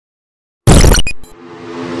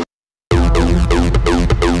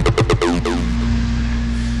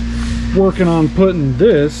working on putting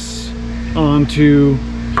this onto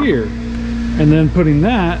here and then putting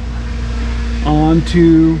that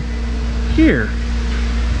onto here.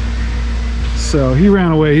 So he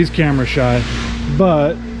ran away, he's camera shy,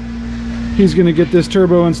 but he's gonna get this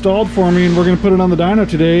turbo installed for me, and we're gonna put it on the dyno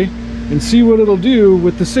today and see what it'll do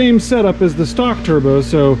with the same setup as the stock turbo.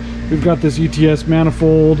 So we've got this ETS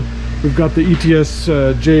manifold, we've got the ETS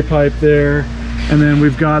J pipe there, and then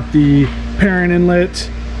we've got the parent inlet,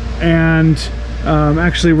 and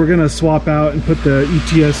actually we're gonna swap out and put the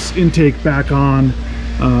ETS intake back on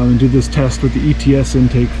and do this test with the ETS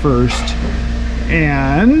intake first,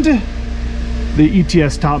 and the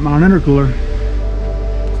ETS top mount intercooler.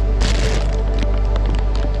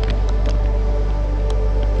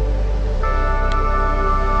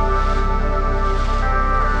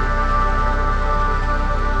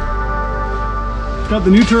 Got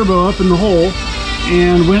the new turbo up in the hole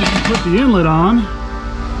and went to put the inlet on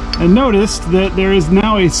and noticed that there is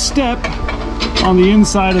now a step on the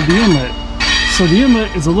inside of the inlet. So the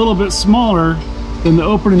inlet is a little bit smaller than the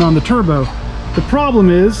opening on the turbo. The problem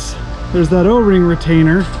is there's that O-ring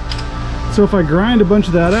retainer. So if I grind a bunch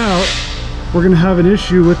of that out, we're gonna have an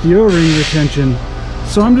issue with the O-ring retention.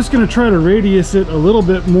 So I'm just gonna try to radius it a little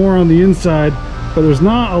bit more on the inside, but there's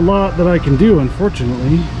not a lot that I can do,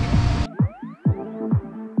 unfortunately.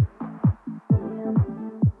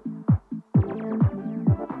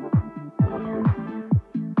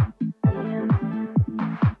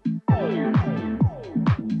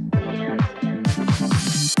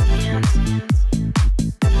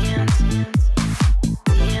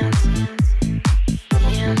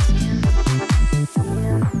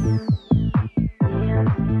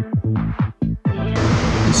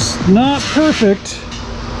 Not perfect,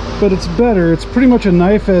 but it's better. It's pretty much a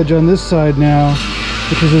knife edge on this side now,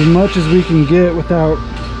 which is as much as we can get without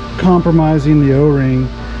compromising the O-ring.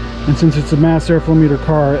 And since it's a mass airflow meter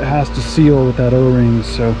car, it has to seal with that O-ring.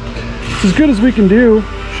 So it's as good as we can do.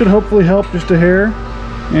 Should hopefully help just a hair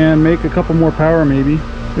and make a couple more power maybe.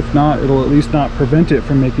 If not, it'll at least not prevent it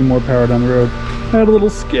from making more power down the road. I had a little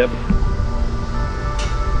skip.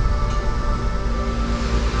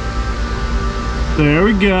 There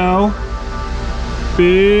we go.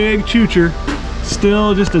 Big choocher.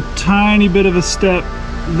 Still just a tiny bit of a step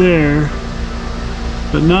there,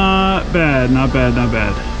 but not bad, not bad, not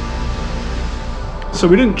bad. So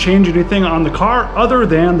we didn't change anything on the car other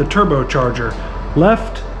than the turbocharger.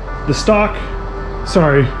 Left the stock,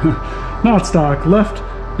 sorry, not stock, left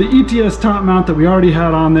the ETS top mount that we already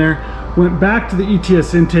had on there, went back to the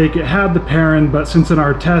ETS intake. It had the parent, but since in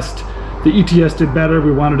our test the ETS did better,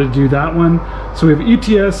 we wanted to do that one. So we have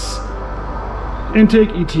ETS intake,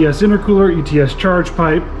 ETS intercooler, ETS charge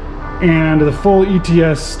pipe, and the full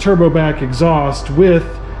ETS turbo back exhaust with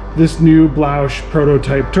this new Blouch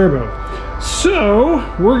prototype turbo. So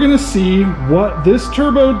we're gonna see what this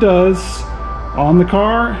turbo does on the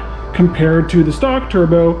car compared to the stock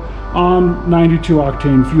turbo on 92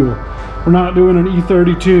 octane fuel. We're not doing an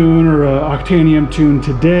E30 tune or a octanium tune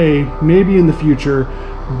today, maybe in the future,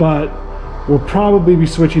 but we'll probably be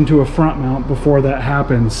switching to a front mount before that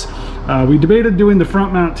happens. We debated doing the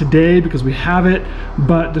front mount today because we have it,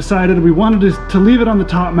 but decided we wanted to leave it on the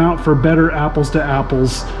top mount for better apples to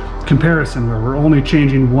apples comparison, where we're only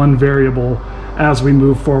changing one variable as we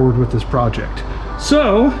move forward with this project.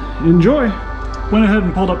 So enjoy. Went ahead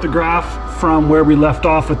and pulled up the graph from where we left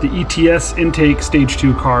off with the ETS intake stage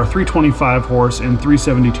 2 car, 325 horse and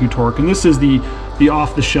 372 torque, and this is the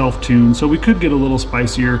off-the-shelf tune, so we could get a little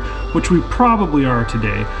spicier, which we probably are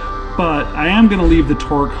today, but I am going to leave the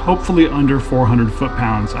torque hopefully under 400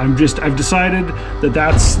 foot-pounds. I've decided that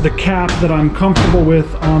that's the cap that I'm comfortable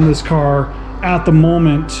with on this car at the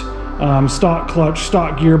moment. Stock clutch,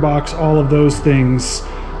 stock gearbox, all of those things.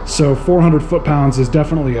 So 400 foot-pounds is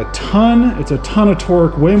definitely a ton. It's a ton of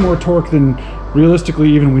torque, way more torque than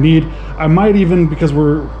realistically even we need. I might even, because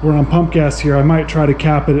we're on pump gas here, I might try to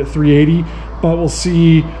cap it at 380, but we'll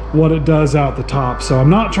see what it does out the top. So I'm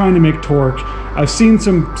not trying to make torque. I've seen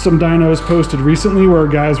some dynos posted recently where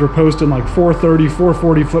guys were posting like 430,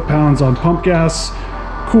 440 foot-pounds on pump gas.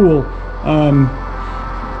 Cool.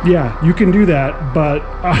 Yeah, you can do that, but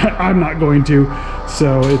I'm not going to.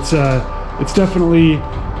 So it's definitely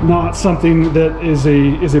not something that is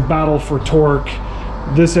a battle for torque.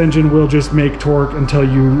 This engine will just make torque until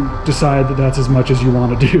you decide that that's as much as you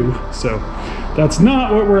want to do. So that's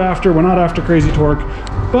not what we're after. We're not after crazy torque,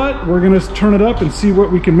 but we're gonna turn it up and see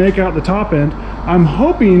what we can make out the top end. I'm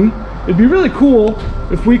hoping it'd be really cool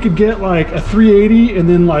if we could get like a 380 and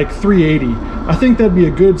then like 380. I think that'd be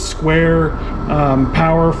a good square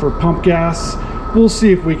power for pump gas. We'll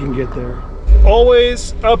see if we can get there.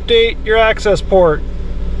 always update your access port.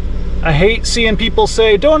 I hate seeing people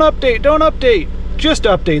say, don't update, don't update. Just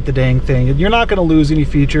update the dang thing. You're not going to lose any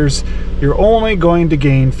features. You're only going to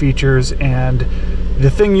gain features, and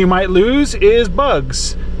the thing you might lose is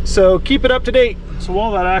bugs. So keep it up to date. So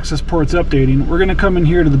while that access port's updating, we're going to come in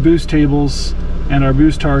here to the boost tables and our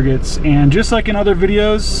boost targets, and just like in other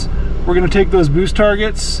videos, we're going to take those boost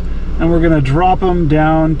targets and we're going to drop them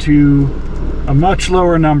down to a much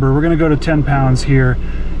lower number. We're going to go to 10 pounds here,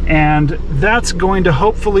 and that's going to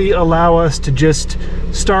hopefully allow us to just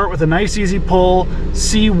start with a nice easy pull,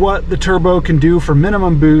 see what the turbo can do for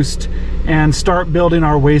minimum boost, and start building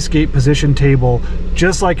our wastegate position table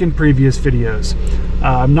just like in previous videos.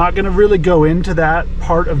 I'm not going to really go into that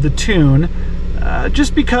part of the tune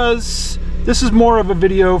just because this is more of a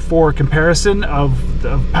video for comparison of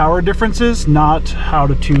power differences, not how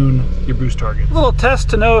to tune your boost target. A little test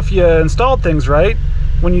to know if you installed things right.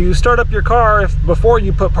 When you start up your car, if before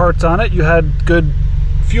you put parts on it, you had good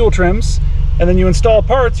fuel trims, and then you install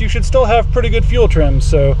parts, you should still have pretty good fuel trims.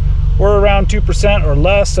 So we're around 2% or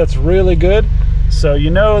less. That's really good. So you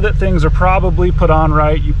know that things are probably put on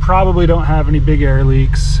right. You probably don't have any big air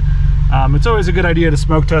leaks. It's always a good idea to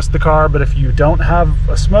smoke test the car, but if you don't have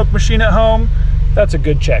a smoke machine at home, that's a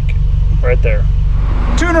good check right there.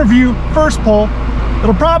 Tuner view, first pull.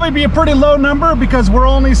 It'll probably be a pretty low number because we're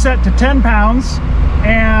only set to 10 pounds,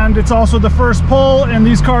 and it's also the first pull, and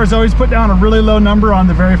these cars always put down a really low number on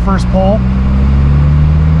the very first pull.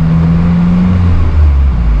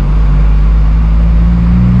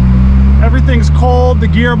 Everything's cold, the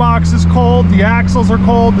gearbox is cold, the axles are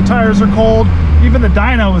cold, the tires are cold, even the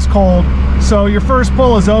dyno is cold. So your first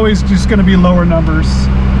pull is always just going to be lower numbers.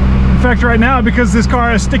 In fact, right now, because this car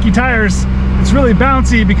has sticky tires, it's really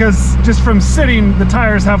bouncy because just from sitting, the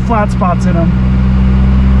tires have flat spots in them.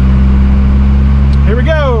 Here we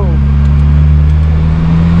go.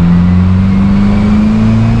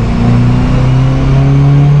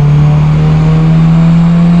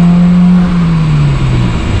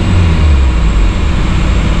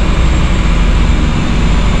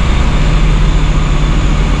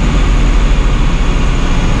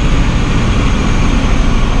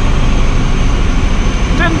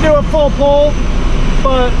 Do a full pull,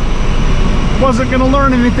 but wasn't going to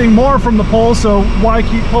learn anything more from the pull, so why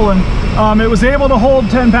keep pulling? It was able to hold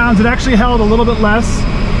 10 pounds. It actually held a little bit less,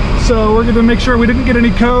 so we're going to make sure we didn't get any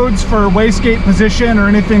codes for wastegate position or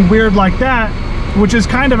anything weird like that, which is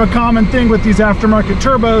kind of a common thing with these aftermarket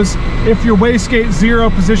turbos if your wastegate zero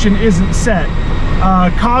position isn't set.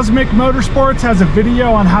 Cosmic Motorsports has a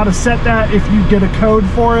video on how to set that if you get a code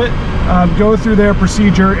for it. Go through their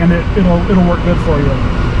procedure and it'll work good for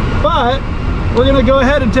you. But we're gonna go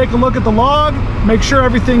ahead and take a look at the log, make sure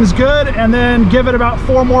everything's good, and then give it about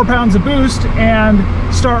 4 more pounds of boost and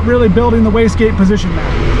start really building the wastegate position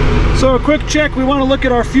map. So a quick check, we wanna look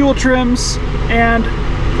at our fuel trims, and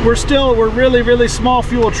we're really small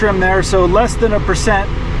fuel trim there, so less than 1%.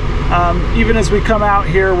 Even as we come out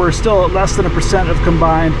here, we're still at less than 1% of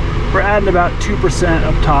combined. We're adding about 2%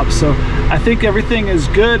 up top. So I think everything is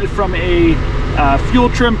good from a fuel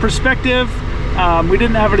trim perspective. We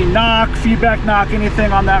didn't have any knock, feedback knock,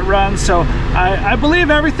 anything on that run. So I believe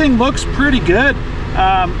everything looks pretty good.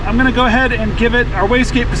 I'm gonna go ahead and give it our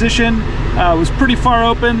wastegate position. Was pretty far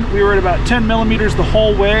open. We were at about 10 millimeters the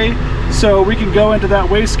whole way. So we can go into that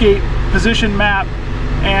wastegate position map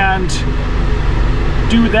and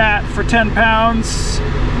do that for 10 pounds.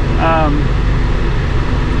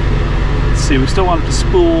 Let's see, we still want it to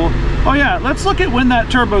spool. Oh yeah, let's look at when that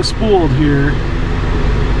turbo spooled here.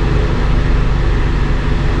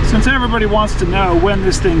 Since everybody wants to know when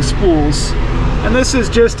this thing spools. And this is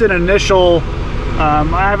just an initial,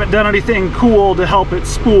 I haven't done anything cool to help it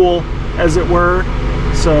spool, as it were.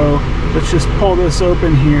 So let's just pull this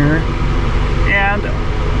open here. And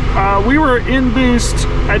we were in boost.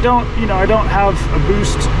 I don't have a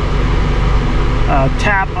boost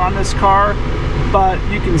tap on this car, but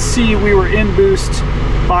you can see we were in boost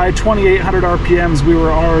by 2,800 RPMs. We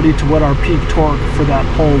were already to what our peak torque for that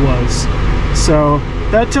pull was. So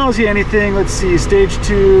that tells you anything. Let's see, stage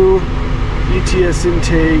 2, ETS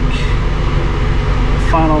intake,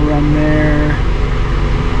 final run there.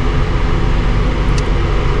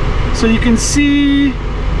 So you can see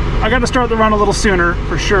I got to start the run a little sooner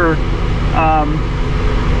for sure.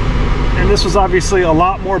 And this was obviously a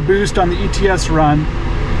lot more boost on the ETS run,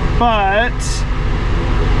 but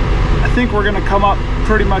I think we're gonna come up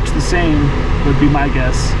pretty much the same, would be my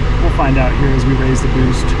guess. We'll find out here as we raise the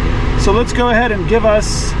boost. So let's go ahead and give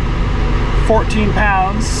us 14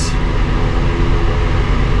 pounds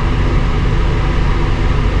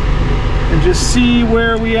and just see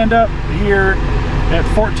where we end up here at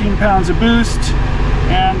 14 pounds of boost.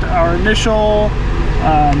 And our initial,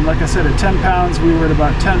 like I said, at 10 pounds, we were at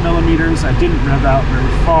about 10 millimeters. I didn't rev out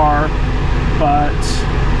very far, but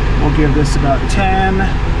we'll give this about 10, I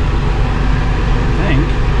think.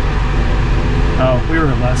 Oh, we were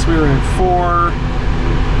at less. We were at 4,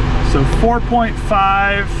 so 4.5,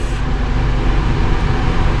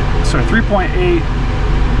 sorry, 3.8,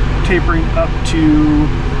 tapering up to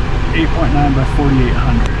 8.9 by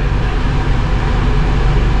 4800.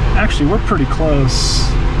 Actually, we're pretty close.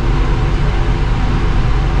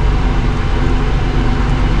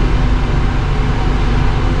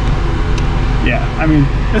 Yeah, I mean,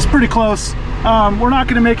 it's pretty close. We're not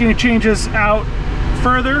going to make any changes out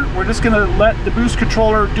further. We're just going to let the boost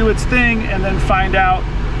controller do its thing and then find out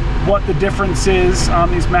what the difference is on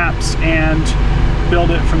these maps and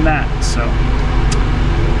build it from that. So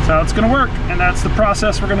that's how it's going to work, and that's the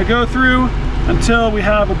process we're going to go through until we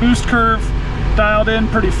have a boost curve dialed in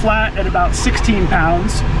pretty flat at about 16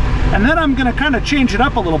 pounds. And then I'm going to kind of change it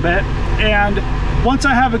up a little bit, and once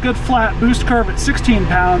I have a good flat boost curve at 16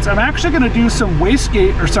 pounds, I'm actually going to do some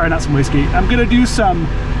wastegate, or sorry, not some wastegate, I'm going to do some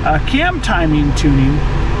cam timing tuning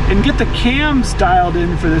and get the cams dialed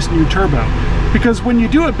in for this new turbo. Because when you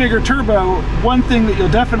do a bigger turbo, one thing that you'll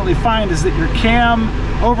definitely find is that your cam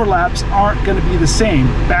overlaps aren't going to be the same.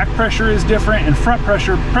 Back pressure is different and front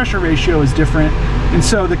pressure ratio is different, and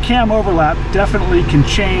so the cam overlap definitely can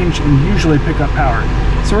change and usually pick up power.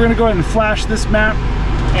 So we're going to go ahead and flash this map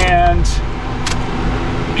and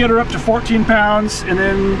get her up to 14 pounds, and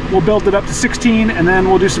then we'll build it up to 16, and then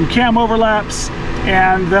we'll do some cam overlaps,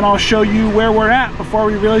 and then I'll show you where we're at before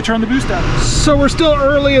we really turn the boost up. So we're still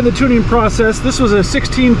early in the tuning process. This was a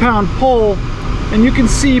 16-pound pull, and you can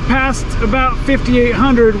see past about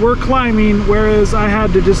 5,800 we're climbing, whereas I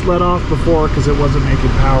had to just let off before because it wasn't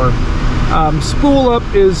making power. Spool up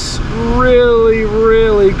is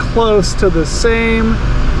really close to the same.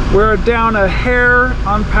 We're down a hair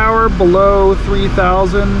on power below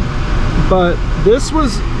 3,000, but this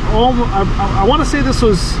was almost, I want to say this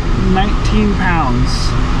was 19 pounds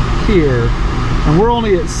here, and we're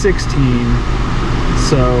only at 16,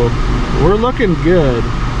 so we're looking good.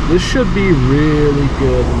 This should be really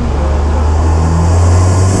good.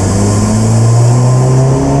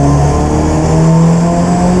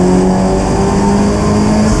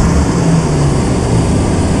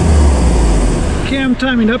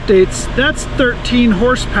 Timing updates, that's 13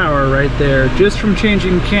 horsepower right there just from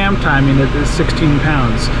changing cam timing at this 16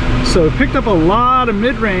 pounds. So it picked up a lot of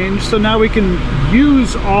mid-range, so now we can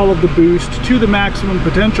use all of the boost to the maximum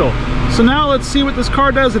potential. So now let's see what this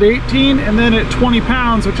car does at 18 and then at 20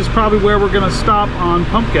 pounds, which is probably where we're going to stop on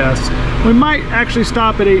pump gas. We might actually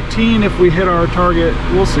stop at 18 if we hit our target.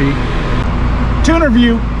 We'll see. Tuner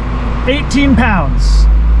view, 18 pounds.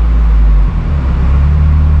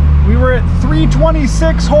 We were at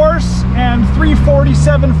 326 horse and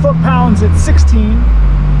 347 foot-pounds at 16.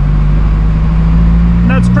 And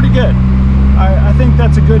that's pretty good. I think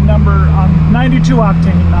that's a good number on 92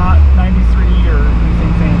 octane, not 93 or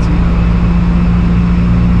anything fancy.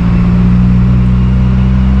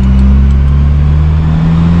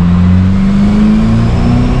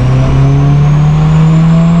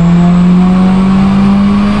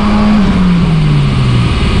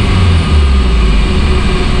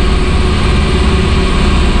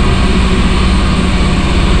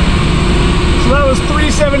 So that was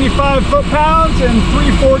 375 foot-pounds and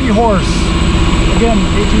 340 horse. Again,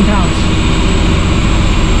 18 pounds.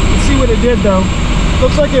 Let's see what it did though.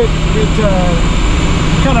 Looks like it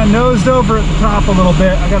kind of nosed over at the top a little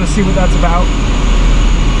bit. I got to see what that's about.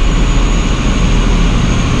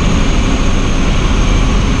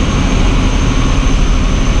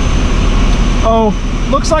 Oh,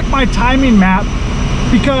 looks like my timing map,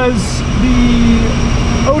 because the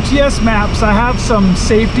OTS maps, I have some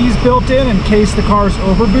safeties built in case the car's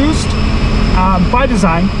overboost by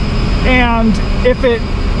design. And if it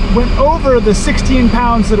went over the 16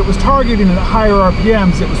 pounds that it was targeting at higher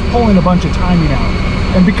RPMs, it was pulling a bunch of timing out.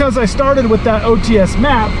 And because I started with that OTS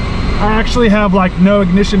map, I actually have like no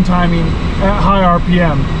ignition timing at high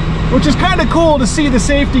RPM, which is kind of cool to see the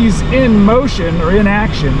safeties in motion or in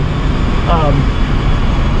action.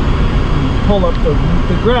 Pull up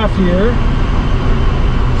the graph here.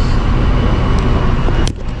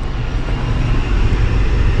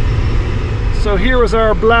 So here was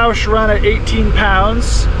our Blouch run at 18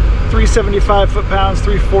 pounds, 375 foot-pounds,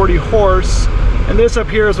 340 horse. And this up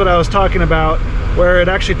here is what I was talking about, where it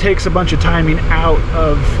actually takes a bunch of timing out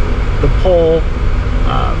of the pole.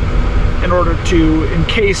 in order to, in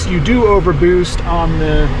case you do overboost on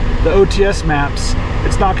the OTS maps,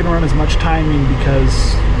 it's not going to run as much timing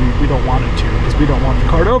because we don't want it to, because we don't want the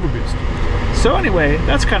car to overboost. So anyway,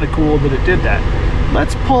 that's kind of cool that it did that.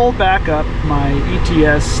 Let's pull back up my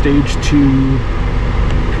ETS Stage 2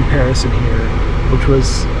 comparison here, which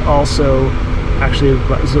was also actually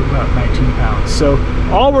about 19 pounds. So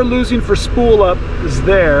all we're losing for spool up is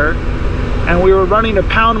there, and we were running a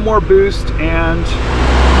pound more boost, and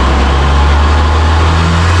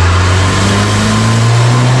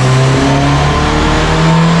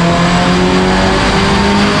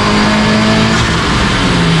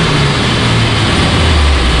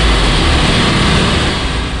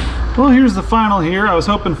well, here's the final here. I was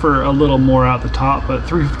hoping for a little more out the top, but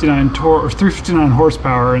 359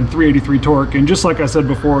 horsepower and 383 torque. And just like I said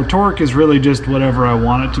before, torque is really just whatever I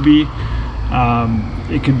want it to be.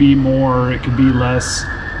 It could be more, it could be less,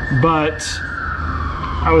 but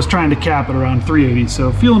I was trying to cap it around 380,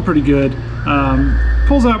 so feeling pretty good.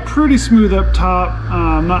 Pulls out pretty smooth up top.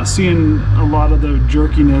 I'm not seeing a lot of the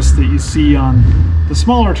jerkiness that you see on the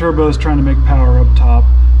smaller turbos trying to make power up top.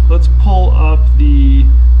 Let's pull up the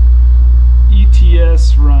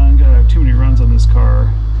ETS run. God, I have too many runs on this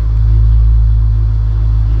car.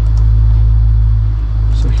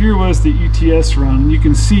 So here was the ETS run. You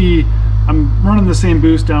can see I'm running the same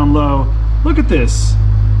boost down low. Look at this.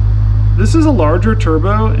 This is a larger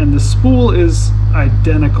turbo and the spool is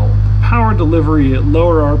identical. The power delivery at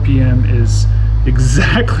lower RPM is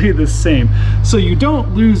exactly the same. So you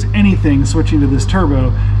don't lose anything switching to this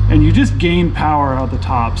turbo, and you just gain power out the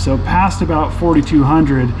top. So past about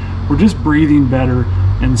 4,200, we're just breathing better,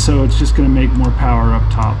 and so it's just going to make more power up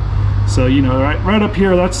top. So, you know, right up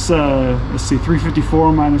here, that's let's see,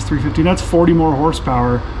 354 minus 350, that's 40 more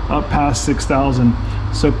horsepower up past 6,000.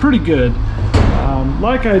 So pretty good.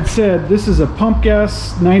 Like I had said, this is a pump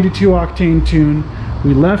gas 92 octane tune.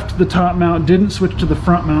 We left the top mount, didn't switch to the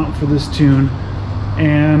front mount for this tune,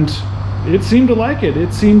 and it seemed to like it.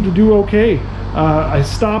 It seemed to do okay. I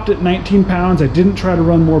stopped at 19 pounds. I didn't try to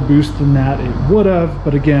run more boost than that. It would have,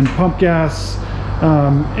 but again, pump gas,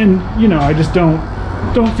 and you know, I just don't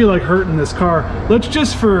feel like hurting this car. Let's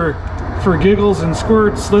just for giggles and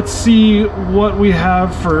squirts, let's see what we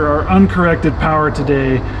have for our uncorrected power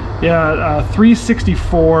today. Yeah,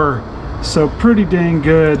 364, so pretty dang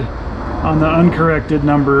good on the uncorrected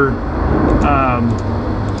number.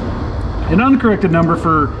 An uncorrected number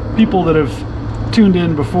for people that have tuned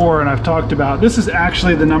in before and I've talked about, this is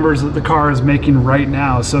actually the numbers that the car is making right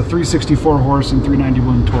now. So 364 horse and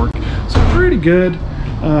 391 torque. So pretty good.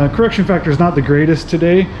 Correction factor is not the greatest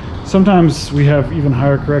today. Sometimes we have even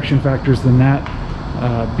higher correction factors than that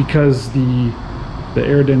because the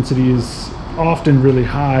air density is often really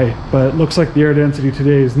high, but it looks like the air density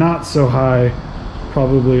today is not so high,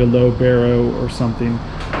 probably a low baro or something.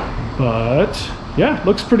 But yeah,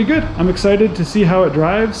 looks pretty good. I'm excited to see how it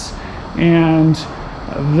drives, and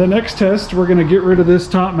the next test we're going to get rid of this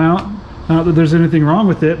top mount. Not that there's anything wrong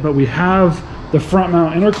with it, but we have the front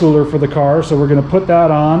mount intercooler for the car, so we're going to put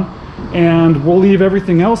that on, and we'll leave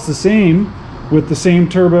everything else the same with the same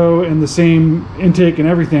turbo and the same intake and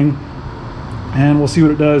everything, and we'll see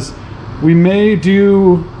what it does. We may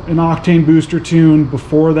do an octane booster tune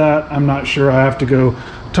before that. I'm not sure. I have to go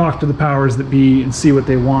talk to the powers that be and see what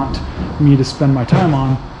they want me to spend my time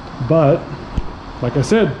on, but like I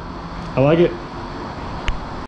said, I like it.